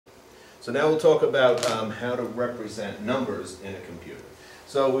So now we'll talk about how to represent numbers in a computer.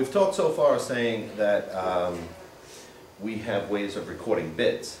 So we've talked so far saying that we have ways of recording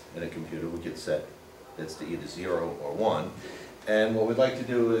bits in a computer. We could set bits to either 0 or 1. And what we'd like to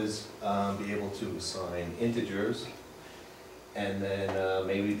do is be able to assign integers, and then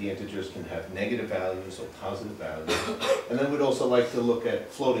maybe the integers can have negative values or positive values. And then we'd also like to look at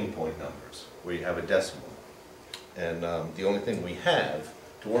floating point numbers, where you have a decimal. And the only thing we have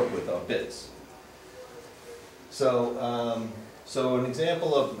to work with are bits. So, so an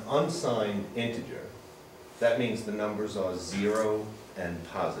example of an unsigned integer, that means the numbers are 0 and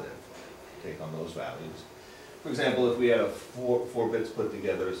positive. Take on those values. For example, if we have four bits put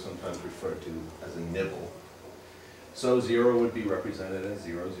together, sometimes referred to as a nibble. So 0 would be represented as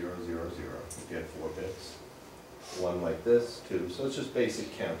 0, 0, 0, 0. You get 4 bits. 1 like this, 2. So it's just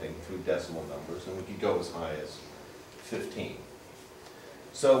basic counting through decimal numbers, and we could go as high as 15.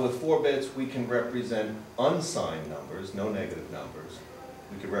 So with 4 bits, we can represent unsigned numbers, no negative numbers.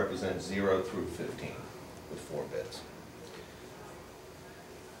 We could represent 0 through 15 with 4 bits.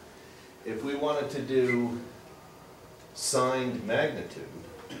 If we wanted to do signed magnitude,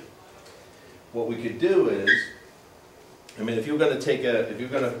 what we could do is, I mean, if you're going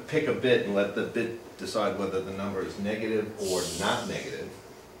to pick a bit and let the bit decide whether the number is negative or not negative,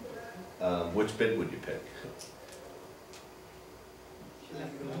 which bit would you pick?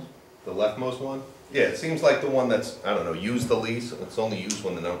 The leftmost one? Yeah, it seems like the one that's, I don't know, used the least. It's only used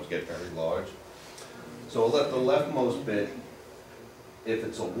when the numbers get very large. So we'll let the leftmost bit, if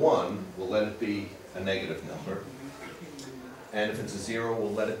it's a 1, we'll let it be a negative number. And if it's a 0,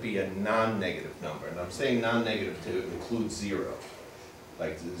 we'll let it be a non-negative number. And I'm saying non-negative to include 0.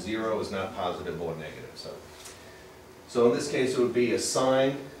 Like 0 is not positive or negative. So in this case, it would be a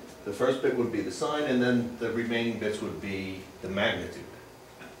sign. The first bit would be the sign, and then the remaining bits would be the magnitude.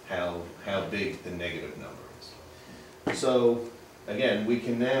 How big the negative number is. So again, we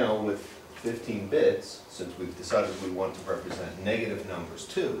can now, with 15 bits, since we've decided we want to represent negative numbers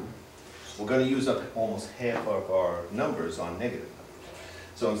too, we're going to use up almost half of our numbers on negative numbers.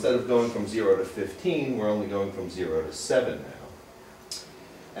 So instead of going from 0 to 15, we're only going from 0 to 7 now.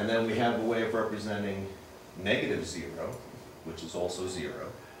 And then we have a way of representing negative 0, which is also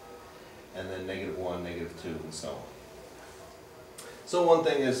 0, and then negative 1, negative 2, and so on. So one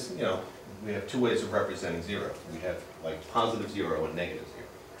thing is, you know, we have 2 ways of representing 0. We have like positive 0 and negative 0.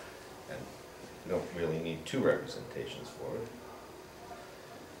 And we don't really need 2 representations for it.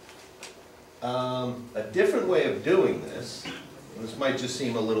 A different way of doing this, and this might just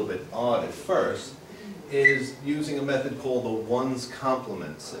seem a little bit odd at first, is using a method called the ones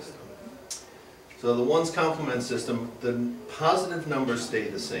complement system. So the ones complement system, the positive numbers stay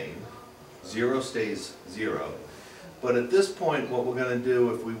the same. 0 stays 0. But at this point, what we're going to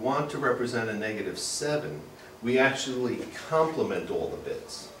do, if we want to represent a negative 7, we actually complement all the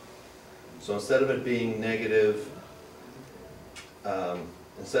bits. So instead of it being negative,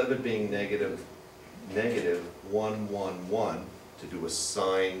 negative 1, 1, 1, to do a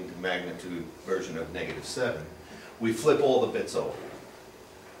signed magnitude version of negative 7, we flip all the bits over.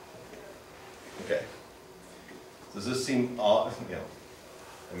 Okay. Does this seem odd? You know,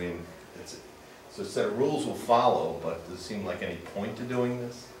 I mean, so a set of rules will follow, but does it seem like any point to doing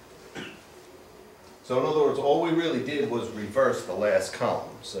this? So in other words, all we really did was reverse the last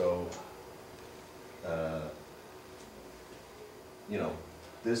column. So, you know,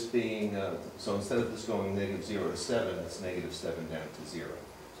 this being, so instead of this going negative 0 to 7, it's negative 7 down to 0.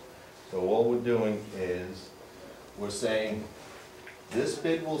 So all we're doing is we're saying this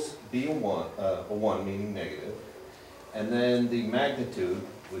bit will be a 1 meaning negative, and then the magnitude,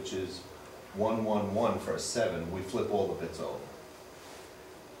 which is 1, 1, 1 for a 7, we flip all the bits over.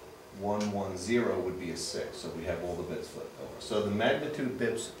 1, 1, 0 would be a 6, so we have all the bits flipped over. So the magnitude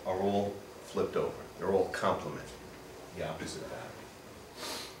bits are all flipped over. They're all complemented, the opposite value.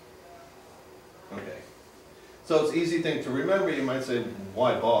 Okay. So it's an easy thing to remember. You might say,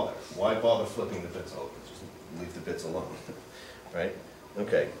 why bother? Why bother flipping the bits over? Just leave the bits alone, right?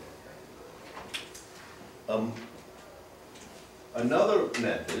 Okay. Another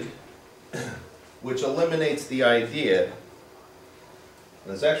method which eliminates the idea,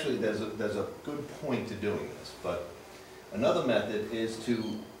 there's a good point to doing this, but another method is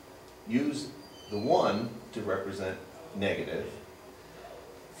to use the 1 to represent negative,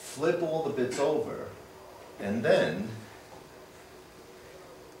 flip all the bits over, and then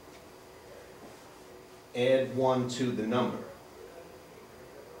add 1 to the number.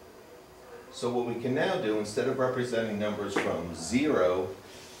 So what we can now do, instead of representing numbers from 0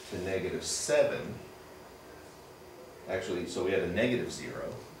 to negative 7, actually, so we had a negative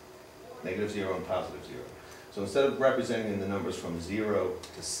 0, negative 0 and positive 0. So instead of representing the numbers from 0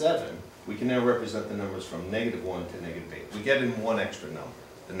 to 7, we can now represent the numbers from negative 1 to negative 8. We get in one extra number,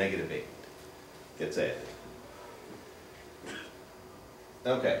 the negative 8 gets added.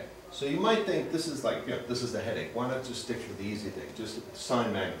 Okay, so you might think this is like, this is the headache. Why not just stick with the easy thing, just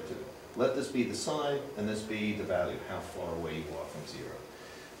sign magnitude. Let this be the sign and this be the value, how far away you are from 0.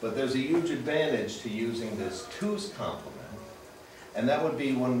 But there's a huge advantage to using this 2's complement, and that would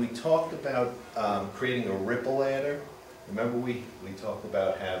be when we talked about creating a ripple adder. Remember we talked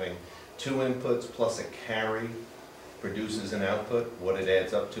about having 2 inputs plus a carry produces an output, what it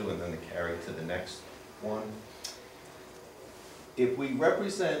adds up to, and then the carry to the next one. If we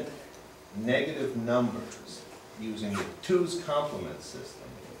represent negative numbers using the 2's complement system,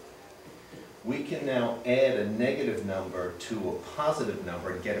 we can now add a negative number to a positive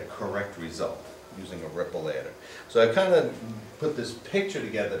number and get a correct result using a ripple adder. So I kind of put this picture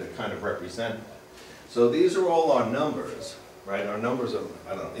together to kind of represent that. So these are all our numbers, right? Our numbers are,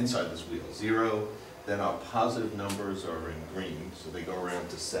 I don't know, inside this wheel, 0, then our positive numbers are in green, so they go around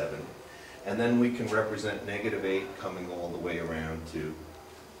to 7. And then we can represent negative 8 coming all the way around to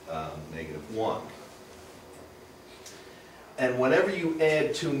negative 1. And whenever you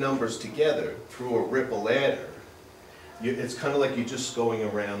add 2 numbers together through a ripple adder, it's kind of like you're just going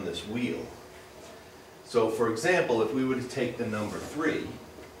around this wheel. So for example, if we were to take the number 3,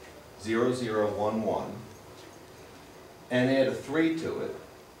 0, 0, 1, 1, and add a 3 to it,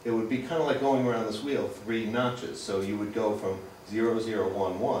 it would be kind of like going around this wheel 3 notches. So you would go from 0, 0,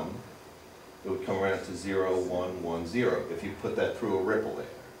 1, 1, it would come around to 0, 1, 1, 0, if you put that through a ripple adder.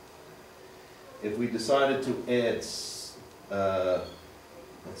 If we decided to add, let's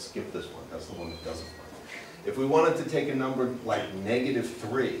skip this one, that's the one that doesn't work. If we wanted to take a number like negative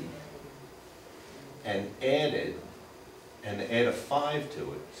 3 and add a 5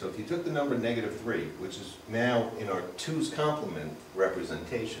 to it, so if you took the number negative 3, which is now in our 2's complement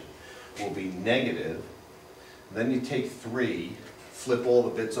representation, will be negative, then you take 3, flip all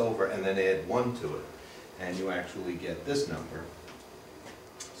the bits over, and then add 1 to it, and you actually get this number.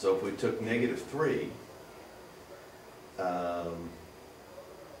 So if we took negative 3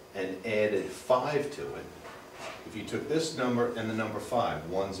 and added 5 to it, if you took this number and the number 5,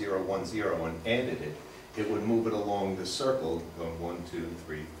 1, 0, 1, 0, and added it, it would move it along the circle, going 1, 2,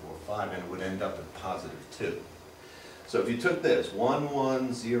 3, 4, 5, and it would end up at positive 2. So if you took this, 1,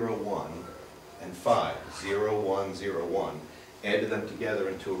 1, 0, 1, and 5, 0, 1, 0, 1, added them together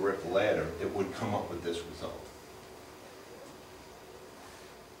into a ripple adder, it would come up with this result.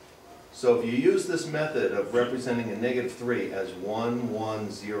 So if you use this method of representing a negative 3 as 1, 1,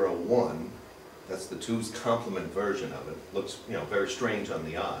 0, 1, that's the 2's complement version of it. Looks, very strange on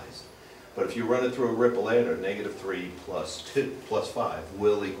the eyes. But if you run it through a ripple adder, negative 3 plus 5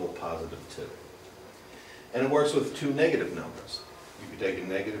 will equal positive 2. And it works with 2 negative numbers. You could take a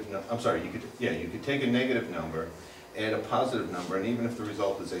negative, you could take a negative number, add a positive number, and even if the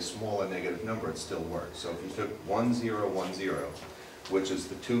result is a smaller negative number, it still works. So if you took 1, 0, 1, 0, which is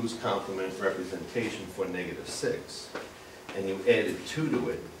the 2's complement representation for negative 6, and you added 2 to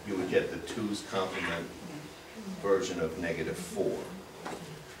it, you would get the 2's complement version of negative 4.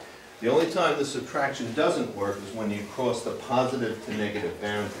 The only time the subtraction doesn't work is when you cross the positive to negative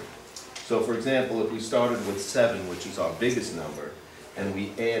boundary. So for example, if we started with 7, which is our biggest number, and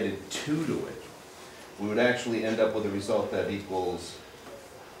we added 2 to it, we would actually end up with a result that equals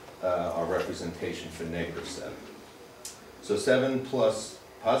our representation for negative 7. So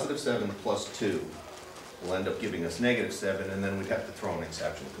positive 7 plus 2 will end up giving us negative 7, and then we'd have to throw an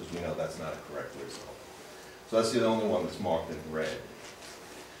exception because we know that's not a correct result. So that's the only one that's marked in red.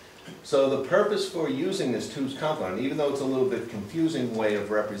 So the purpose for using this 2's complement, even though it's a little bit confusing way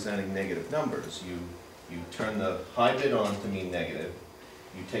of representing negative numbers, you turn the high bit on to mean negative,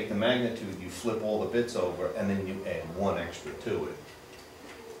 you take the magnitude, you flip all the bits over, and then you add 1 extra to it.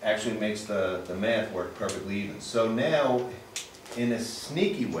 Actually makes the math work perfectly even. So now, in a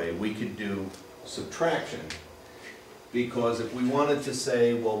sneaky way, we could do subtraction, because if we wanted to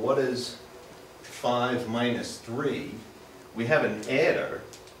say, well, what is 5 minus 3? We have an adder,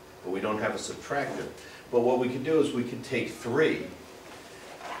 but we don't have a subtractor. But what we could do is we could take 3,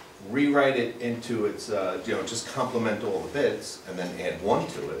 rewrite it into its, just complement all the bits, and then add 1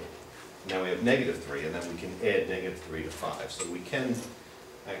 to it. Now we have negative 3, and then we can add negative 3 to 5. So we can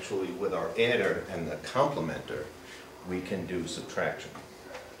actually, with our adder and the complementer, we can do subtraction.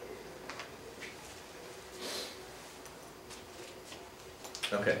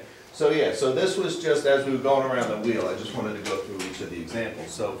 Okay, so this was just as we were going around the wheel. I just wanted to go through each of the examples.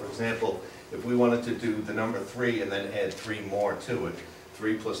 So for example, if we wanted to do the number 3 and then add 3 more to it,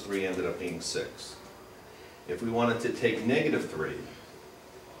 3 plus 3 ended up being 6. If we wanted to take negative 3,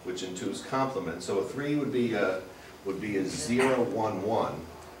 which in 2's complement, so a 3 would be a 0, 1, 1.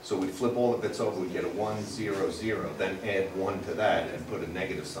 So we flip all the bits over, we get a 1, 0, 0, then add 1 to that and put a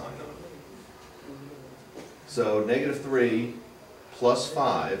negative sign on it. So negative 3 plus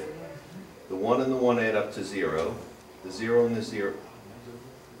 5, the 1 and the 1 add up to 0, the 0 and the 0,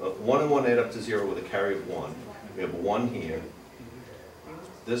 1 and 1 add up to 0 with a carry of 1. We have 1 here.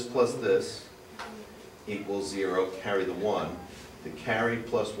 This plus this equals 0, carry the 1. The carry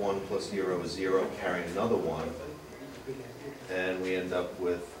plus 1 plus 0 is 0, carry another 1. And we end up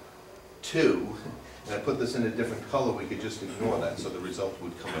with 2. And I put this in a different color, we could just ignore that, so the result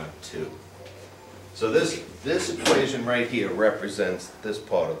would come out 2. So this equation right here represents this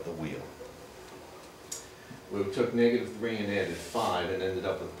part of the wheel. We took negative 3 and added 5 and ended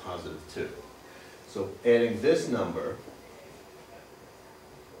up with positive 2. So adding this number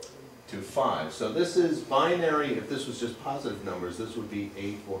to 5. So this is binary. If this was just positive numbers, this would be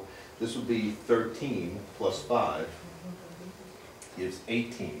 8, or this would be 13 plus 5 gives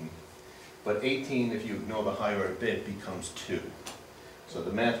 18. But 18, if you ignore the higher bit, becomes 2. So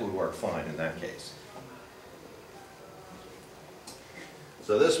the math would work fine in that case.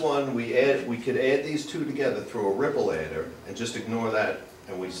 So this one, we could add these two together through a ripple adder and just ignore that,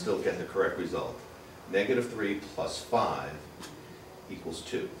 and we still get the correct result. Negative 3 plus 5 equals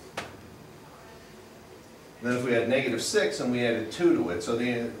 2. Then if we had negative 6 and we added 2 to it, so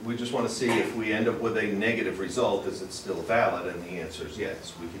we just want to see if we end up with a negative result, is it still valid? And the answer is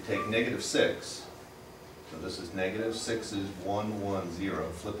yes. We could take negative 6, so this is negative, 6 is 1, 1, 0,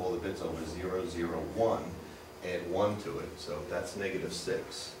 flip all the bits over, 0, 0, 1, add 1 to it, so that's negative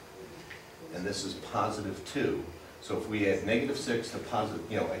 6. And this is positive 2. So if we add negative 6 to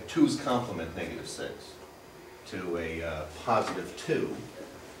positive, a 2's complement negative 6 to a positive 2,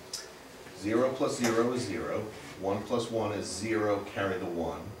 0 plus 0 is 0, 1 plus 1 is 0, carry the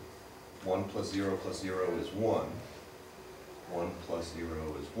 1, 1 plus 0 is 1, 1 plus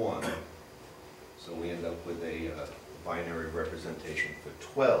 0 is 1, so we end up with a binary representation for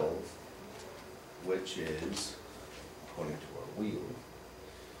 12, which is, according to our wheel,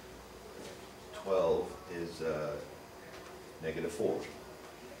 12 is negative 4.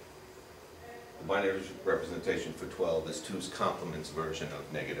 The binary representation for 12 is 2's complement's version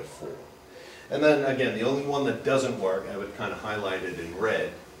of negative 4. And then again, the only one that doesn't work, I would kind of highlight it in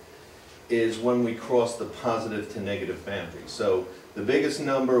red, is when we cross the positive to negative boundary. So the biggest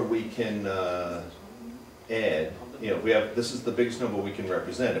number we can add, this is the biggest number we can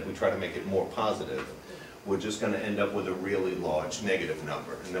represent. If we try to make it more positive, we're just going to end up with a really large negative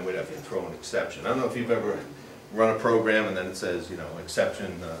number, and then we'd have to throw an exception. I don't know if you've ever run a program and then it says,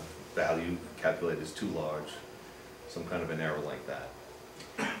 exception value calculated is too large, some kind of an error like that.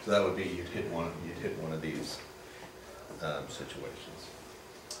 So that would be you'd hit one of these situations.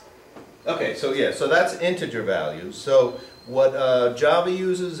 Okay, so that's integer values. So what Java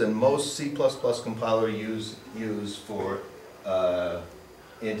uses and most C++ compiler use for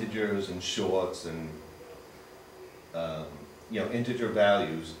integers and shorts and integer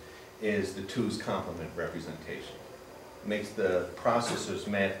values is the 2's complement representation. It makes the processor's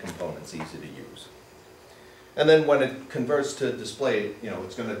math components easy to use. And then when it converts to display,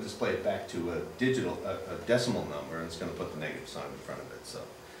 it's going to display it back to a decimal number, and it's going to put the negative sign in front of it. So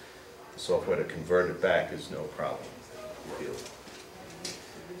the software to convert it back is no problem.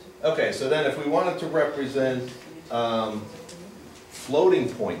 Okay, so then if we wanted to represent floating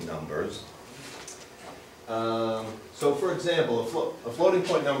point numbers, so for example, a floating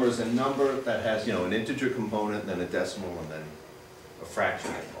point number is a number that has an integer component, then a decimal, and then a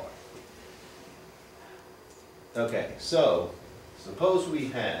fractional part. Okay, so suppose we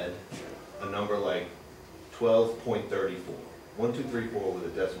had a number like 12.34, 1, 2, 3, 4 with a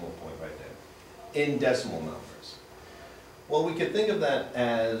decimal point right there, in decimal numbers. Well, we could think of that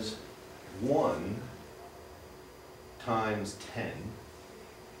as 1 times 10,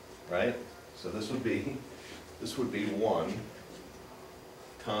 right? So this would be 1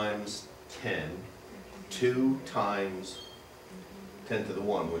 times 10, 2 times 10 to the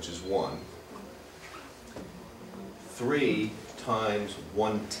 1, which is 1, 3 times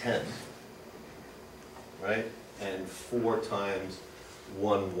 1/10, right? And 4 times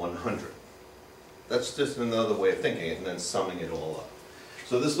 1/100. That's just another way of thinking it, and then summing it all up.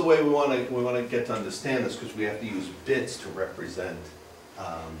 So this is the way we want to get to understand this, because we have to use bits to represent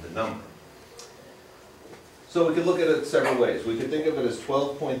the number. So we could look at it several ways. We could think of it as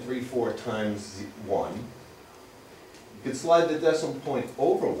 12.34 times 1. You could slide the decimal point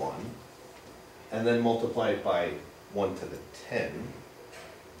over 1, and then multiply it by 1 to the 10.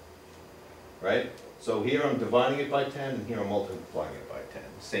 right? So here I'm dividing it by 10, and here I'm multiplying it by 10,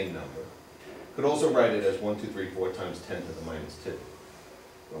 same number. Could also write it as 1, 2, 3, 4 times 10 to the minus 2.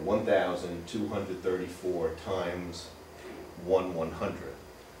 Or 1,234 times 1/100,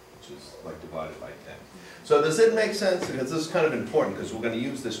 which is like divided by 10. So does it make sense, because this is kind of important, because we're going to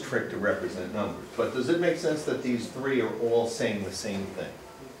use this trick to represent numbers, but does it make sense that these three are all saying the same thing?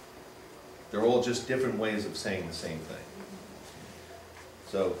 They're all just different ways of saying the same thing.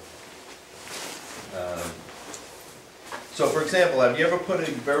 So, for example, have you ever put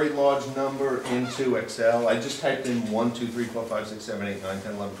a very large number into Excel? I just typed in 1, 2, 3, 4, 5, 6, 7, 8, 9,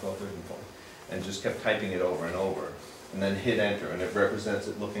 10, 11, 12, 13, 14, and just kept typing it over and over, and then hit enter, and it represents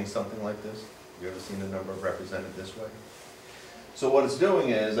it looking something like this. You ever seen a number represented this way? So what it's doing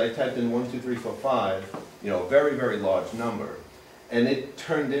is, I typed in 1, 2, 3, 4, 5, a very, very large number, and it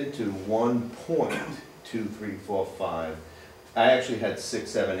turned into 1.2345. I actually had 6,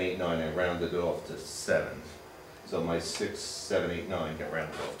 7, 8, 9, I rounded it off to 7. So my 6, 7, 8, 9 got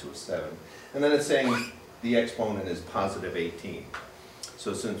rounded off to a 7. And then it's saying the exponent is positive 18.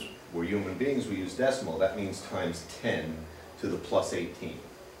 So since we're human beings, we use decimal, that means times 10 to the plus 18.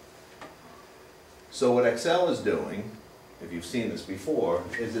 So what Excel is doing, if you've seen this before,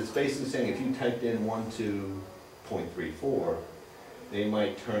 is it's basically saying if you typed in 12.34, they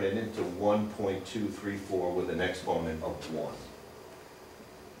might turn it into 1.234 with an exponent of 1.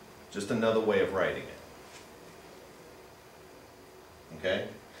 Just another way of writing it. Okay?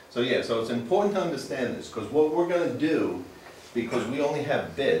 So yeah, so it's important to understand this, because what we're going to do, because we only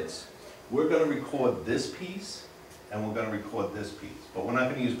have bits, we're going to record this piece, and we're going to record this piece. But we're not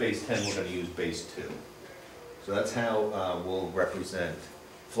going to use base 10, we're going to use base 2. So that's how we'll represent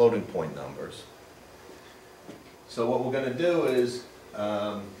floating point numbers. So what we're going to do is,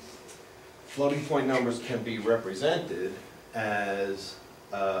 floating point numbers can be represented as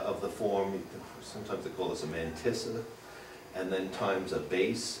of the form, sometimes they call this a mantissa, and then times a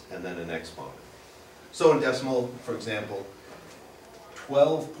base, and then an exponent. So in decimal, for example,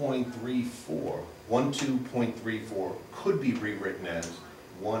 12.34, 12.34 could be rewritten as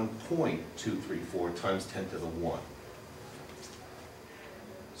 1.234 times 10 to the 1.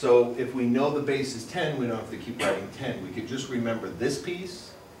 So if we know the base is 10, we don't have to keep writing 10. We could just remember this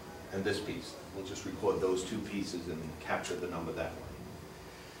piece and this piece. We'll just record those two pieces and capture the number that way.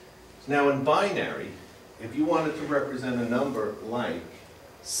 Now in binary, if you wanted to represent a number like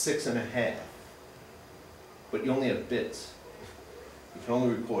 6.5, but you only have bits, you can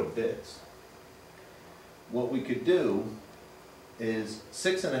only record bits, what we could do is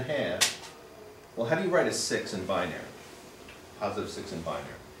 6.5, well, how do you write a 6 in binary? Positive 6 in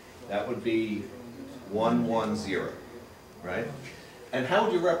binary. That would be 110, right? And how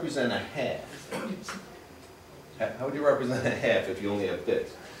would you represent a half? How would you represent a half if you only have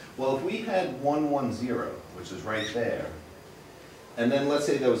bits? Well, if we had 110, which is right there, and then let's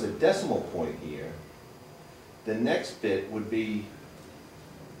say there was a decimal point here, the next bit would be,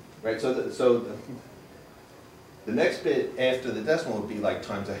 right, the next bit after the decimal would be like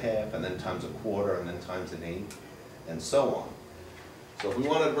times a half, and then times a quarter, and then times an eighth, and so on. So if we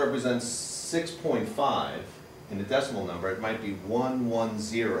wanted to represent 6.5 in a decimal number, it might be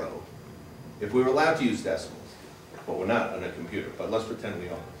 110, if we were allowed to use decimals, but we're not on a computer, but let's pretend we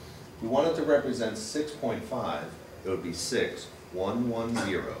are. If we wanted to represent 6.5, it would be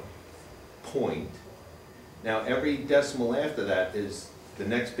 6110 point. Now every decimal after that is, the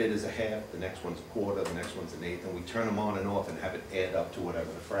next bit is a half, the next one's a quarter, the next one's an eighth, and we turn them on and off and have it add up to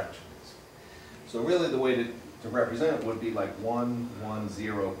whatever the fraction is. So really the way to represent it would be like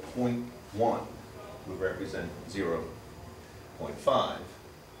 110.1 would represent 0.5,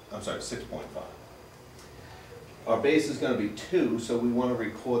 I'm sorry, 6.5. Our base is going to be 2, so we want to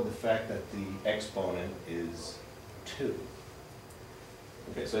record the fact that the exponent is 2.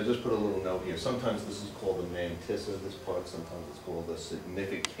 Okay, so I just put a little note here. Sometimes this is called the mantissa, this part. Sometimes it's called the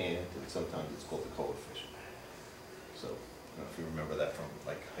significand, and sometimes it's called the coefficient. So, I don't know if you remember that from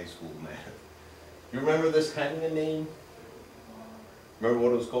like high school math. You remember this having a name? Remember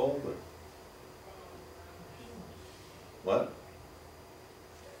what it was called? Or? What?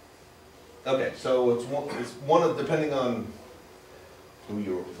 Okay, so it's one of, depending on who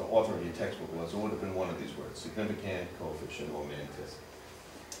the author of your textbook was, it would have been one of these words: significand, coefficient, or mantissa.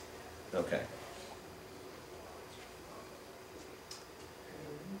 Okay.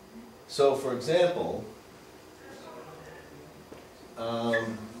 So, for example,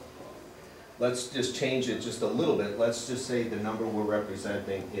 let's just change it just a little bit. Let's just say the number we're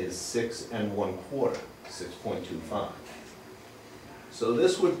representing is 6 1/4, 6.25. So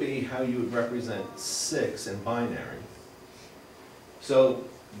this would be how you would represent 6 in binary. So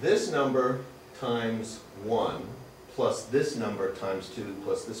this number times 1 plus this number times 2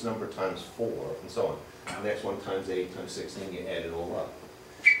 plus this number times 4 and so on. The next one times 8 times 16, you add it all up.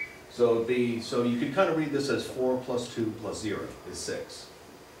 So it'd be, so you could kind of read this as 4 plus 2 plus 0 is 6.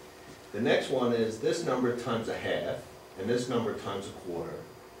 The next one is this number times a half, and this number times a quarter,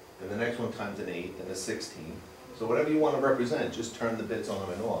 and the next one times an 8 and a 16. So whatever you want to represent, just turn the bits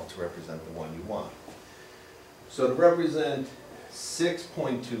on and off to represent the one you want. So to represent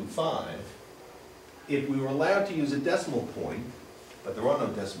 6.25, if we were allowed to use a decimal point, but there are no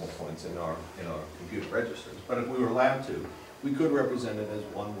decimal points in our computer registers, but if we were allowed to, we could represent it as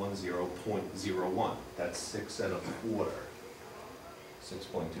 110.01. That's 6 1/4,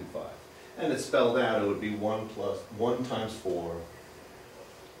 6.25. And it's spelled out, it would be 1 plus 1 times 4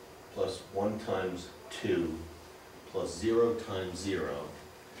 plus 1 times 2 plus 0 times 0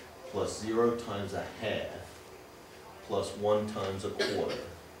 plus 0 times a half plus 1 times a quarter,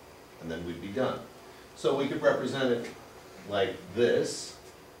 and then we'd be done. So we could represent it like this,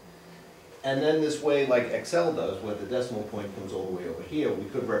 and then this way, like Excel does, where the decimal point comes all the way over here, we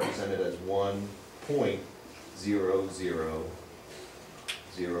could represent it as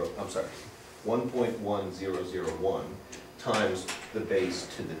 1.1001 times the base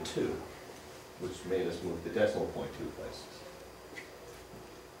to the 2, which made us move the decimal point 2 places.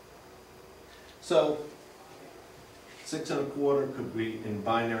 So 6 1/4 could be, in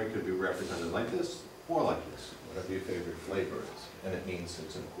binary, could be represented like this or like this, whatever your favorite flavor is, and it means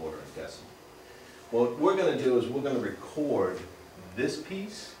 6 1/4 in decimal. What we're going to do is we're going to record this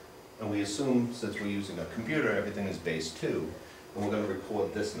piece, and we assume, since we're using a computer, everything is base 2, and we're going to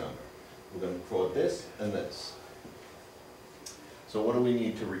record this number. We're going to record this and this. So what do we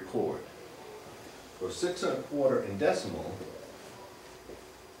need to record? For 6 1/4 in decimal,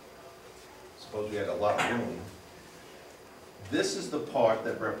 suppose we had a lot of room, this is the part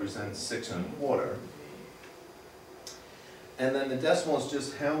that represents 6 1/4. And then the decimal is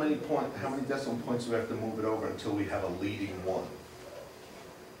just how many decimal points do we have to move it over until we have a leading 1.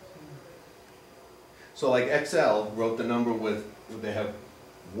 So like Excel wrote the number with, they have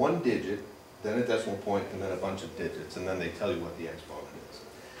 1 digit, then a decimal point, and then a bunch of digits, and then they tell you what the exponent is.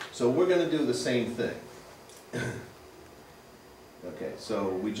 So we're going to do the same thing. Okay, so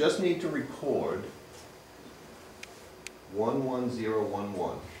we just need to record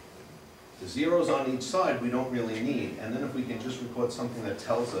 11011. The zeros on each side we don't really need, and then if we can just record something that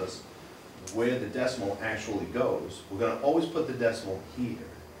tells us where the decimal actually goes, we're going to always put the decimal here,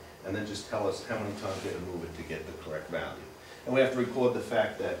 and then just tell us how many times we have to move it to get the correct value. And we have to record the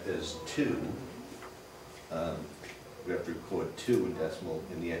fact that there's 2. We have to record 2 in decimal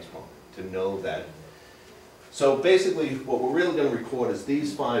in the exponent to know that. So basically what we're really going to record is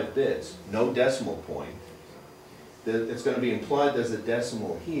these 5 bits, no decimal point. It's going to be implied there's a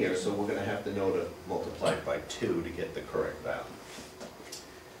decimal here, so we're going to have to know to multiply it by 2 to get the correct value.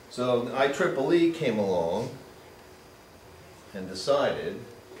 So the IEEE came along and decided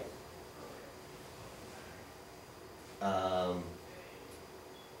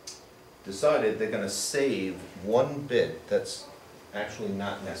they're going to save 1 bit that's actually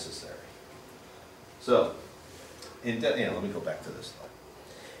not necessary. So, let me go back to this slide.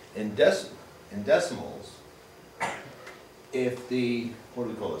 In decimals, if the, what do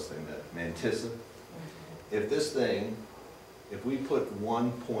we call this thing, the mantissa? If this thing, if we put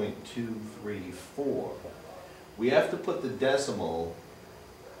 1.234, we have to put the decimal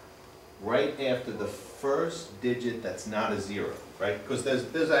right after the first digit that's not a 0, right? Because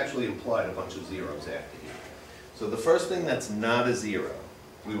there's actually implied a bunch of zeros after here. So the first thing that's not a 0,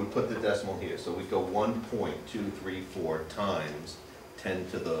 we would put the decimal here. So we go 1.234 times 10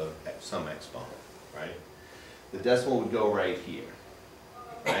 to the some exponent, right? The decimal would go right here,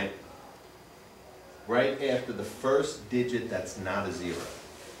 right? Right after the first digit that's not a 0.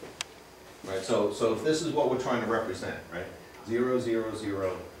 Right? So if this is what we're trying to represent, right? 0, 0,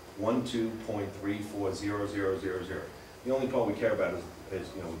 0, 12.340000. The only part we care about is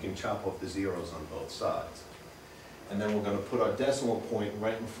we can chop off the zeros on both sides. And then we're going to put our decimal point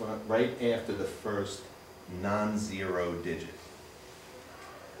right in front, right after the first non-zero digit.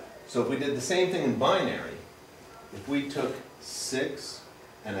 So if we did the same thing in binary, if we took 6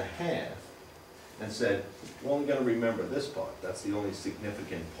 1/2 and said, we're only going to remember this part, that's the only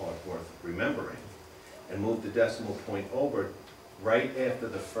significant part worth remembering, and move the decimal point over right after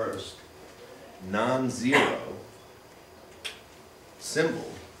the first non-zero symbol,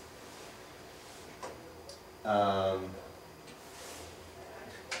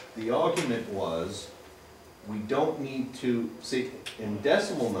 the argument was we don't need to, see, in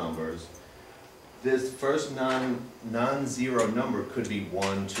decimal numbers, this first non-zero number could be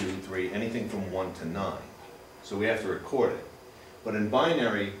 1, 2, 3, anything from 1 to 9. So we have to record it. But in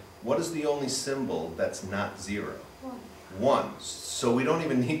binary, what is the only symbol that's not 0? 1. So we don't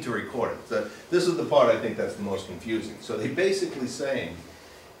even need to record it. So this is the part I think that's the most confusing. So they're basically saying,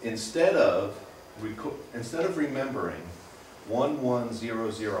 instead of remembering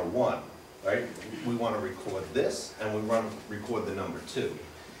 11001, right? We want to record this, and we want to record the number 2.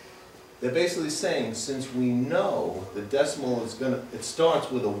 They're basically saying, since we know the decimal is it starts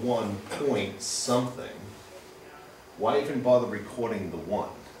with a 1 point something, why even bother recording the 1?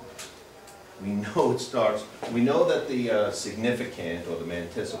 We know it starts, we know that the significand, or the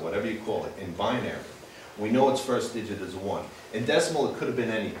mantissa, whatever you call it, in binary, we know its first digit is a 1. In decimal, it could have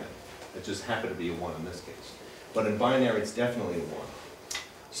been anything. It just happened to be a 1 in this case. But in binary, it's definitely a 1.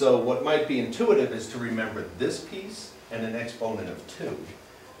 So what might be intuitive is to remember this piece and an exponent of 2.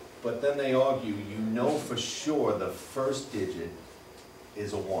 But then they argue, you know for sure the first digit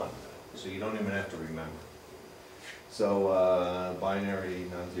is a 1. So you don't even have to remember. So binary,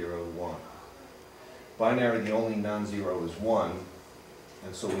 non-zero, 1. Binary, the only non-zero is 1.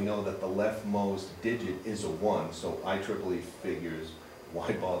 And so we know that the leftmost digit is a 1. So IEEE figures,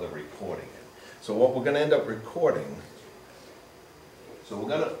 why bother recording it? So what we're going to end up recording, so we're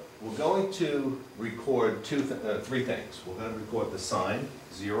going to record three things. We're going to record the sign,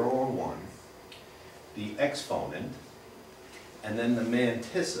 0 or 1, the exponent, and then the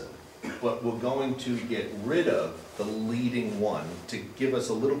mantissa. But we're going to get rid of the leading 1 to give us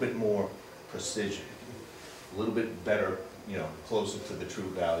a little bit more precision, a little bit better, closer to the true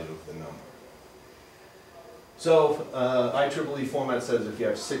value of the number. So IEEE format says if you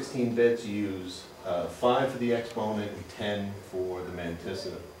have 16 bits, you use 5 for the exponent and 10 for the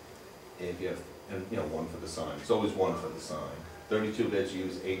mantissa. If you have, 1 for the sign. It's always 1 for the sign. 32 bits, you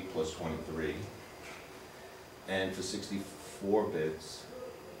use 8 plus 23. And for 64 bits,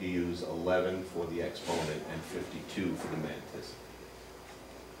 you use 11 for the exponent and 52 for the mantissa.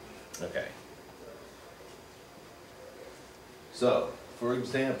 Okay. So, for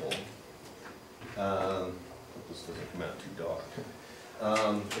example, hope this doesn't come out too dark.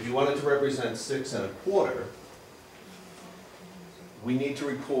 If you wanted to represent 6 1/4, we need to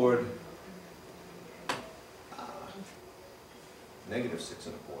record negative 6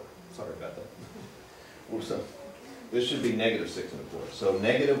 1/4. Sorry about that. So this should be negative 6 1/4. So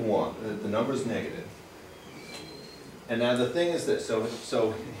negative 1, the number is negative. And now the thing is this, so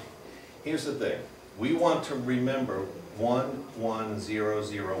here's the thing. We want to remember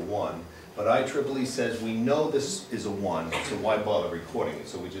 11001, but IEEE says we know this is a 1, so why bother recording it?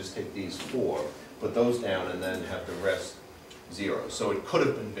 So we just take these 4, put those down, and then have the rest 0. So it could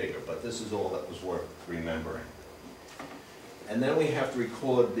have been bigger, but this is all that was worth remembering. And then we have to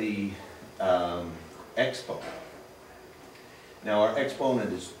record the exponent. Now our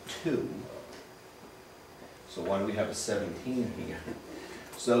exponent is 2, so why do we have a 17 here?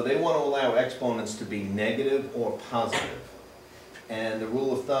 So they want to allow exponents to be negative or positive. And the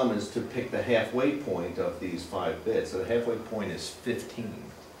rule of thumb is to pick the halfway point of these 5 bits. So the halfway point is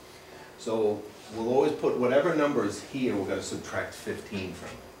 15. So we'll always put whatever number is here, we're going to subtract 15 from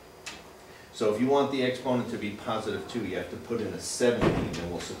it. So if you want the exponent to be positive 2, you have to put in a 17,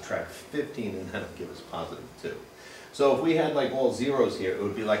 and we'll subtract 15, and that'll give us positive 2. So if we had like all zeros here, it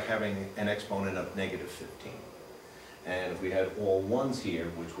would be like having an exponent of negative 15. And if we had all 1s here,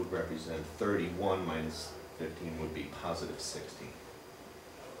 which would represent 31 minus 15 would be positive 16.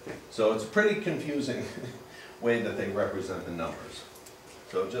 So it's a pretty confusing way that they represent the numbers.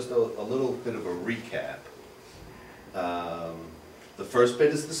 So just a little bit of a recap. The first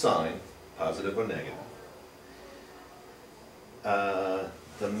bit is the sign, positive or negative.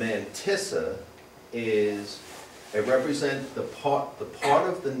 The mantissa is, it represents the part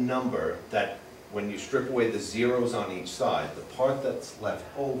of the number that, when you strip away the zeros on each side, the part that's left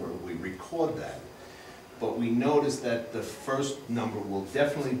over, we record that. But we notice that the first number will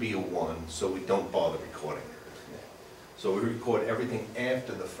definitely be a 1, so we don't bother recording it. So we record everything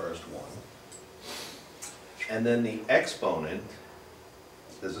after the first 1. And then the exponent,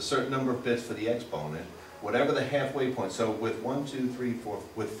 there's a certain number of bits for the exponent, whatever the halfway point. So with 1, 2, 3, 4,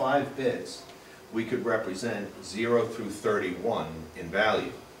 with 5 bits, we could represent 0 through 31 in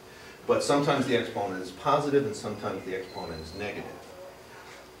value. But sometimes the exponent is positive and sometimes the exponent is negative.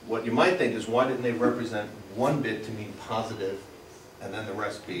 What you might think is, why didn't they represent 1 bit to mean positive and then the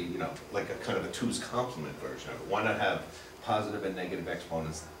rest be, like a kind of a 2's complement version of it? Why not have positive and negative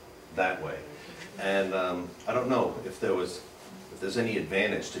exponents that way? And I don't know if there's any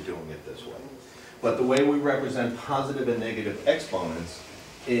advantage to doing it this way. But the way we represent positive and negative exponents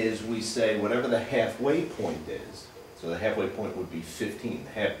is we say whatever the halfway point is, so the halfway point would be 15, the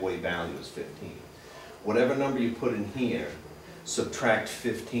halfway value is 15. Whatever number you put in here, subtract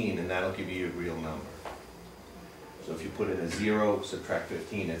 15 and that'll give you your real number. So if you put in a 0, subtract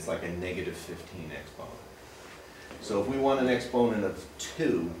 15, it's like a negative 15 exponent. So if we want an exponent of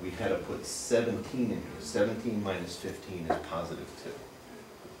 2, we had to put 17 in here. 17 minus 15 is positive 2.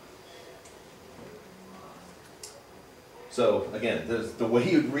 So again, the way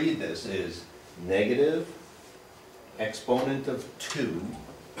you'd read this is negative exponent of 2,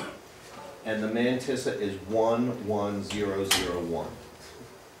 and the mantissa is 1, 1, 0, 0, 1.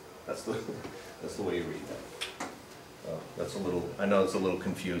 That's the way you read that. That's a little, I know it's a little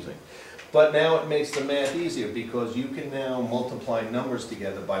confusing. But now it makes the math easier because you can now multiply numbers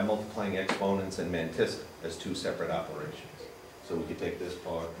together by multiplying exponents and mantissa as two separate operations. So we could take this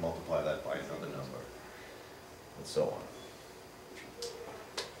part, multiply that by another number, and so on.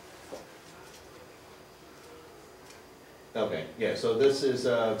 Okay, yeah, so this is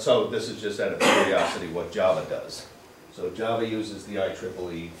just out of curiosity what Java does. So Java uses the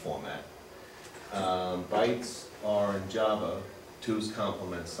IEEE format. Bytes are in Java 2's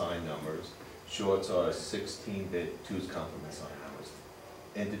complement signed numbers. Shorts are 16-bit 2's complement signed numbers.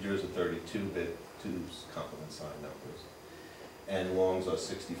 Integers are 32-bit 2's complement signed numbers. And longs are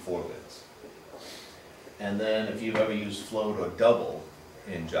 64 bits. And then if you've ever used float or double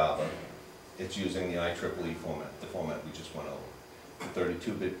in Java, it's using the IEEE format, the format we just went over, the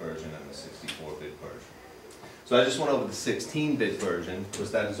 32-bit version and the 64-bit version. So I just went over the 16-bit version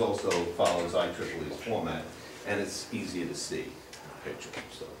because that is also follows IEEE's format, and it's easier to see in the picture.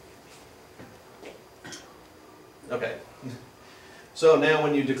 So, okay. So now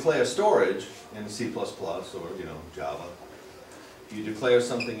when you declare storage in C++ or Java, you declare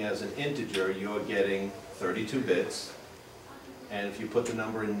something as an integer, you're getting 32 bits, and if you put the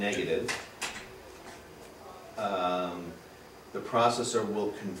number in negative, the processor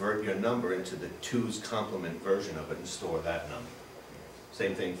will convert your number into the 2's complement version of it and store that number.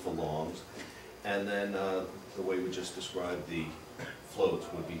 Same thing for longs. And then the way we just described the floats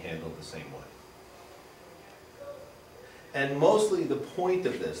would be handled the same way. And mostly the point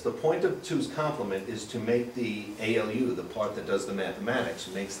of this, the point of 2's complement is to make the ALU, the part that does the mathematics,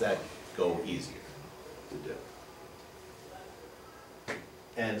 makes that go easier to do.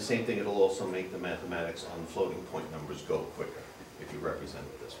 And the same thing, it'll also make the mathematics on floating point numbers go quicker if you represent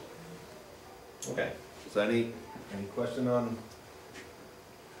it this way. Okay, so any question on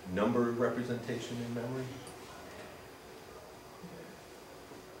number representation in memory?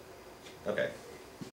 Okay.